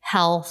to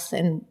health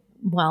and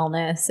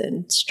wellness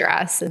and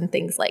stress and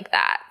things like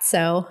that.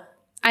 So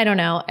I don't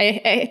know.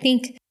 I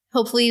think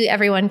hopefully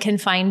everyone can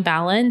find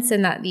balance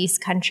and that these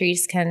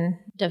countries can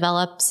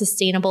develop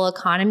sustainable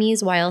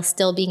economies while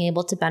still being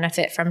able to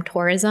benefit from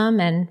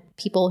tourism, and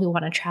people who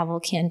want to travel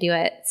can do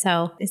it.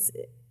 So it's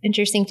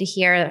interesting to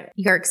hear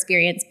your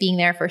experience being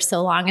there for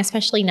so long,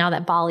 especially now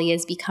that Bali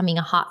is becoming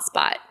a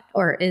hotspot,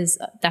 or is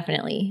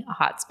definitely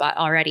a hotspot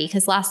already.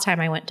 Because last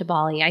time I went to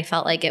Bali, I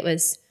felt like it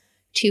was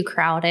too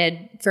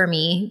crowded for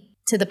me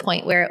to the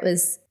point where it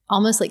was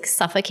almost like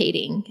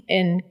suffocating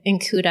in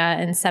Kuta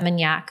and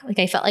Seminyak. Like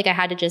I felt like I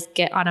had to just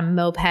get on a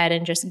moped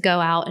and just go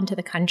out into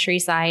the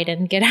countryside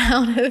and get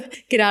out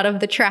of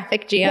the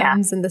traffic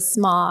jams and the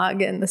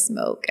smog and the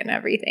smoke and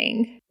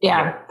everything.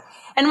 Yeah.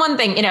 And one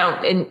thing,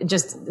 and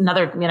just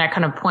another,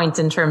 kind of point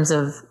in terms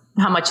of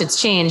how much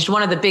it's changed.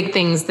 One of the big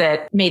things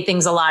that made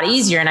things a lot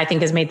easier, and I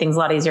think has made things a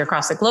lot easier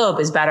across the globe,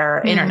 is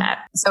better internet.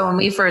 So when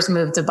we first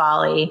moved to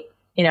Bali,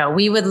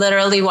 we would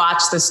literally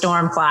watch the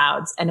storm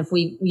clouds. And if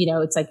we,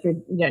 it's like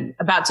you're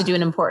about to do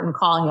an important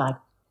call and you're like,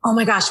 oh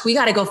my gosh, we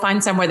got to go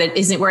find somewhere that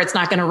isn't where it's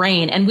not going to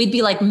rain. And we'd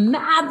be like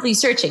madly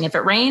searching. If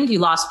it rained, you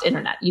lost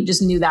internet. You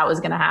just knew that was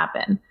going to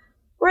happen.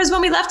 Whereas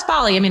when we left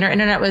Bali, our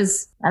internet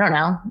was, I don't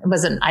know,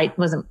 it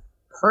wasn't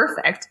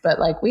perfect, but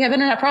like we have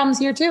internet problems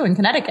here too in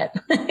Connecticut.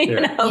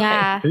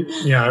 Yeah.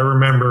 Yeah. I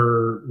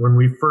remember when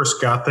we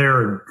first got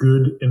there, a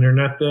good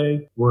internet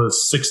day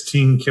was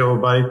 16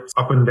 kilobytes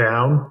up and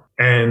down,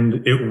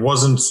 and it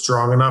wasn't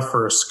strong enough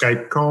for a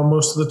Skype call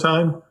most of the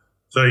time.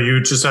 So you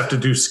just have to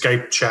do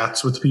Skype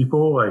chats with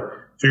people. Like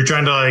if you're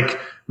trying to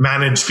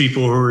manage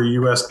people who are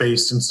US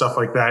based and stuff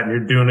like that, and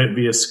you're doing it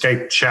via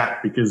Skype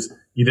chat because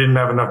you didn't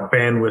have enough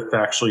bandwidth to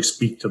actually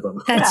speak to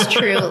them. That's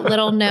true.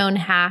 Little known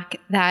hack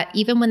that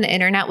even when the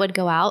internet would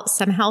go out,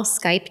 somehow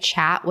Skype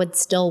chat would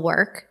still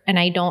work. And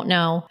I don't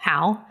know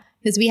how,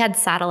 because we had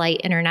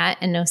satellite internet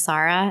in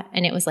Nosara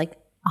and it was like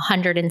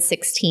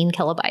 116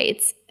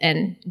 kilobytes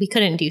and we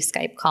couldn't do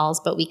Skype calls,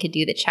 but we could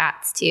do the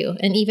chats too.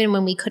 And even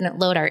when we couldn't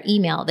load our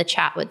email, the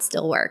chat would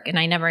still work. And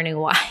I never knew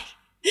why.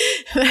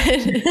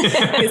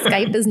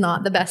 Skype is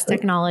not the best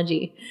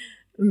technology.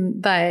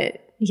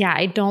 But yeah,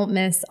 I don't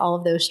miss all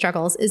of those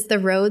struggles. Is the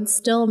road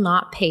still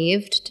not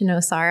paved to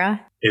Nosara?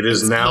 It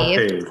is now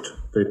paved.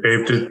 They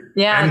paved it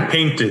and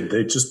painted.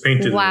 They just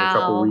painted it a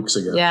couple of weeks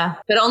ago. Yeah,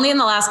 but only in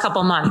the last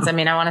couple months. I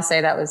want to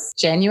say that was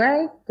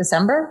January,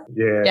 December.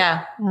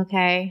 Yeah.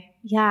 Okay.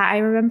 Yeah, I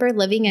remember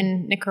living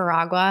in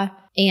Nicaragua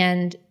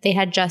and they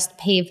had just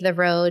paved the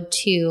road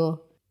to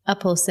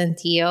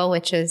Aposentillo,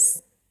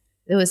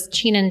 it was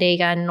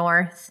Chinandega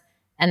North.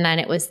 And then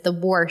it was the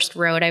worst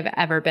road I've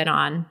ever been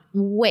on,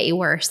 way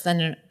worse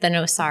than the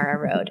Nosara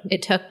road.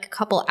 It took a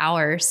couple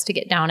hours to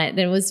get down it.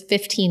 It was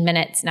 15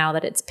 minutes now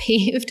that it's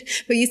paved.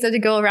 But you had to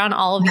go around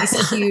all of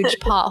these huge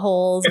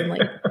potholes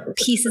and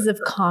pieces of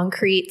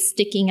concrete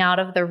sticking out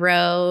of the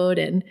road.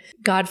 And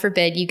God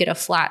forbid you get a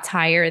flat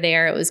tire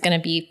there. It was going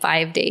to be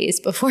 5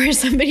 days before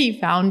somebody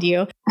found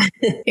you.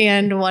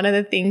 And one of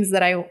the things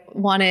that I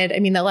wanted,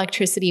 the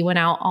electricity went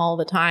out all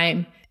the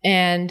time.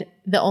 And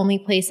the only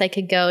place I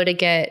could go to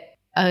get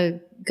a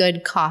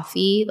good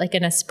coffee, like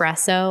an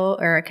espresso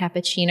or a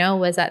cappuccino,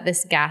 was at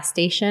this gas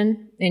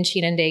station in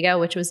Chinandega,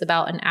 which was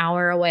about an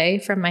hour away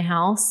from my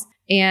house.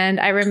 And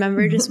I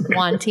remember just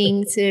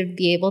wanting to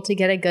be able to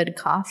get a good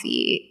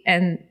coffee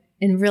and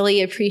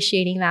really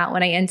appreciating that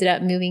when I ended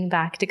up moving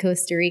back to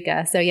Costa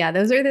Rica. So yeah,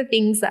 those are the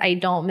things that I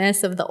don't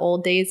miss of the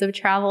old days of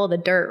travel, the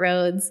dirt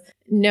roads,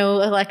 no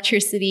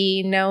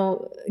electricity,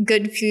 no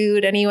good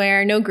food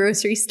anywhere, no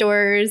grocery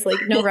stores, like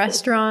no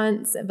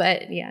restaurants.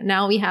 But yeah,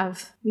 now we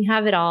have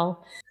it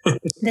all.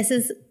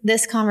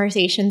 This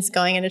conversation's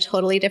going in a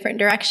totally different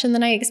direction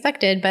than I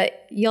expected, but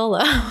YOLO.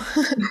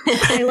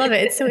 I love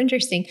it. It's so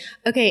interesting.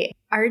 Okay.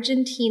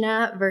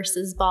 Argentina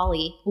versus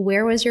Bali.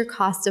 Where was your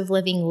cost of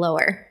living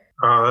lower?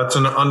 That's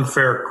an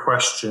unfair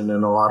question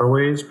in a lot of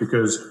ways,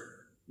 because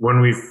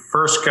when we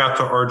first got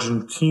to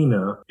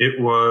Argentina, it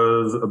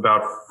was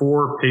about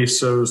 4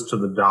 pesos to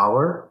the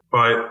dollar,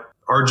 but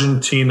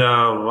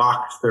Argentina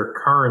locked their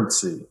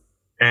currency.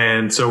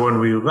 And so when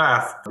we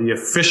left, the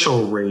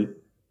official rate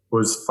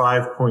was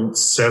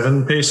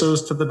 5.7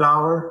 pesos to the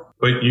dollar,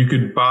 but you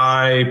could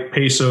buy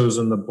pesos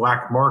in the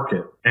black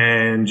market,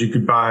 and you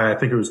could buy, I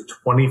think it was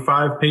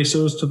 25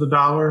 pesos to the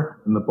dollar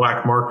in the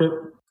black market.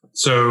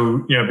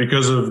 So,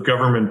 because of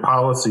government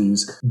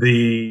policies,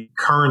 the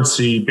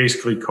currency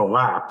basically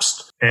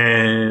collapsed.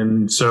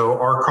 And so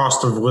our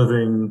cost of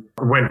living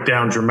went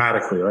down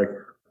dramatically. Like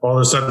all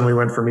of a sudden we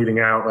went from eating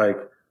out like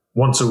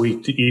once a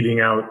week to eating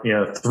out,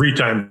 3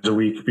 times a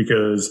week,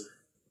 because,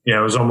 it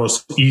was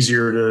almost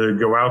easier to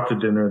go out to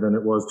dinner than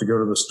it was to go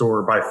to the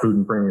store, buy food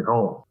and bring it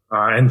home.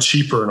 And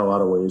cheaper in a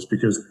lot of ways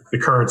because the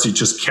currency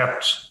just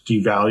kept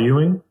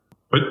devaluing.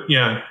 But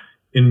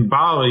in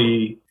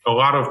Bali, a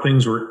lot of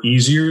things were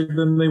easier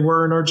than they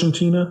were in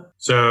Argentina.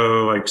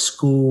 So like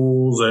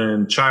schools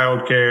and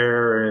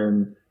childcare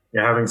and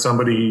having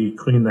somebody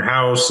clean the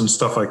house and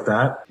stuff like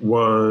that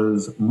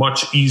was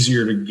much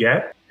easier to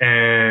get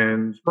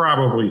and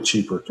probably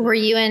cheaper too. Were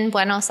you in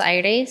Buenos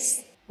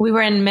Aires? We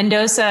were in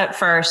Mendoza at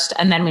first,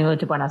 and then we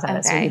moved to Buenos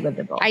Aires. Okay. So we lived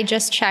in both. I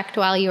just checked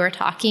while you were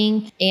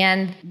talking,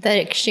 and the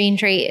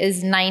exchange rate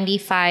is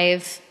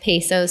 95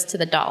 pesos to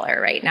the dollar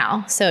right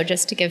now. So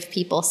just to give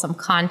people some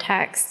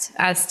context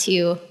as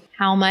to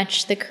how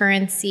much the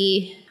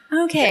currency.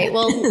 Okay,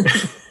 well.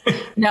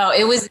 No,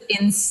 it was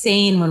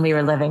insane when we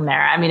were living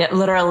there. I mean, it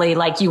literally,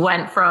 like, you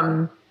went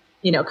from,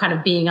 kind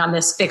of being on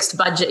this fixed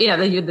budget,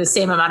 the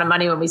same amount of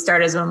money when we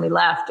started as when we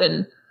left,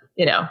 and,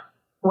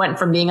 went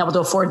from being able to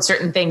afford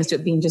certain things to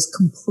it being just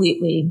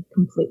completely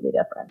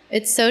different.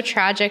 It's so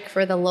tragic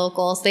for the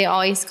locals. They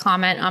always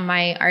comment on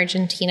my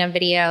Argentina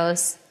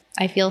videos.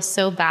 I feel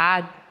so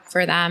bad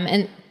for them.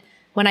 And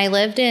when I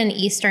lived in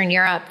Eastern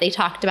Europe, they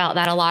talked about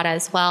that a lot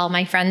as well.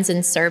 My friends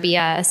in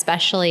Serbia,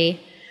 especially,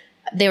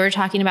 they were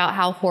talking about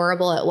how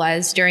horrible it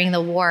was during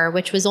the war,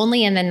 which was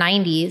only in the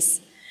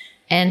 90s,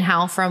 and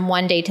how from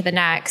one day to the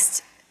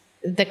next,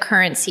 the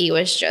currency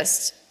was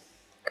just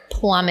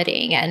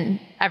plummeting and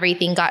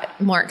everything got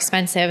more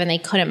expensive and they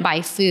couldn't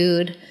buy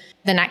food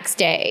the next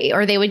day,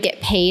 or they would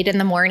get paid in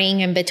the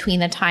morning, and between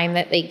the time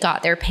that they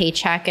got their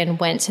paycheck and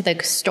went to the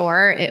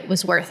store, it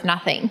was worth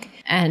nothing.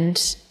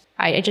 And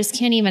I just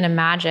can't even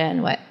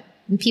imagine what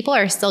people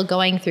are still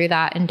going through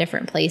that in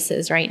different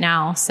places right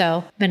now.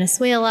 So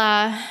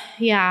Venezuela,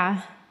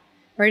 yeah,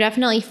 we're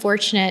definitely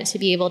fortunate to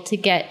be able to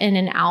get in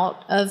and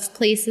out of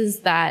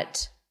places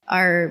that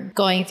are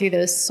going through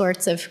those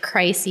sorts of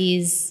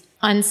crises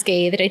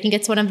unscathed. I think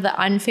it's one of the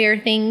unfair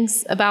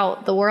things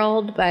about the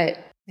world, but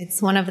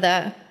it's one of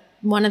the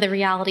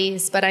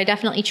realities. But I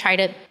definitely try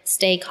to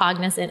stay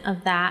cognizant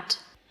of that.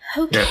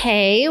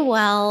 Okay,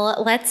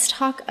 well, let's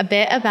talk a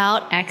bit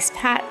about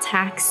expat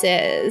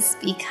taxes,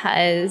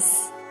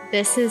 because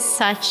this is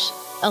such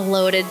a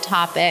loaded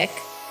topic.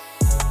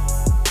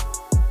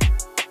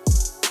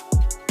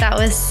 That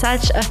was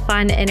such a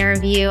fun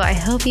interview. I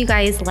hope you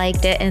guys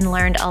liked it and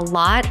learned a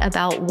lot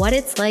about what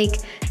it's like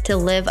to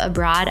live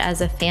abroad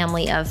as a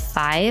family of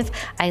 5.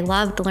 I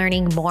loved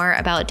learning more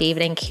about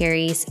David and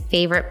Carrie's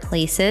favorite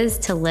places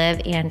to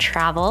live and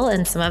travel,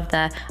 and some of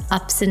the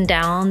ups and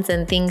downs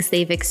and things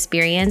they've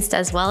experienced,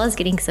 as well as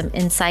getting some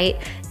insight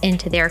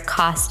into their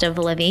cost of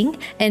living.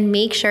 And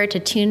make sure to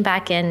tune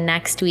back in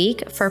next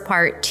week for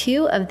part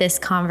 2 of this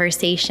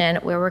conversation,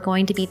 where we're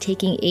going to be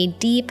taking a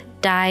deep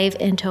dive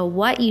into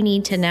what you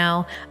need to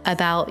know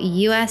about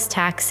U.S.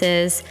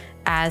 taxes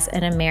as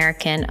an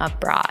American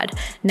abroad.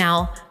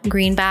 Now,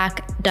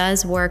 Greenback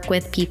does work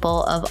with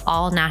people of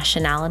all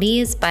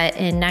nationalities, but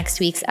in next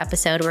week's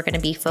episode, we're going to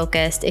be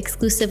focused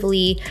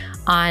exclusively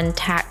on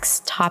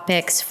tax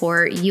topics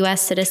for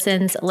U.S.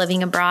 citizens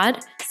living abroad.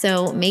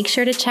 So make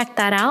sure to check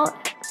that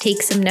out,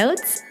 take some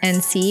notes,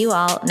 and see you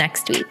all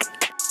next week.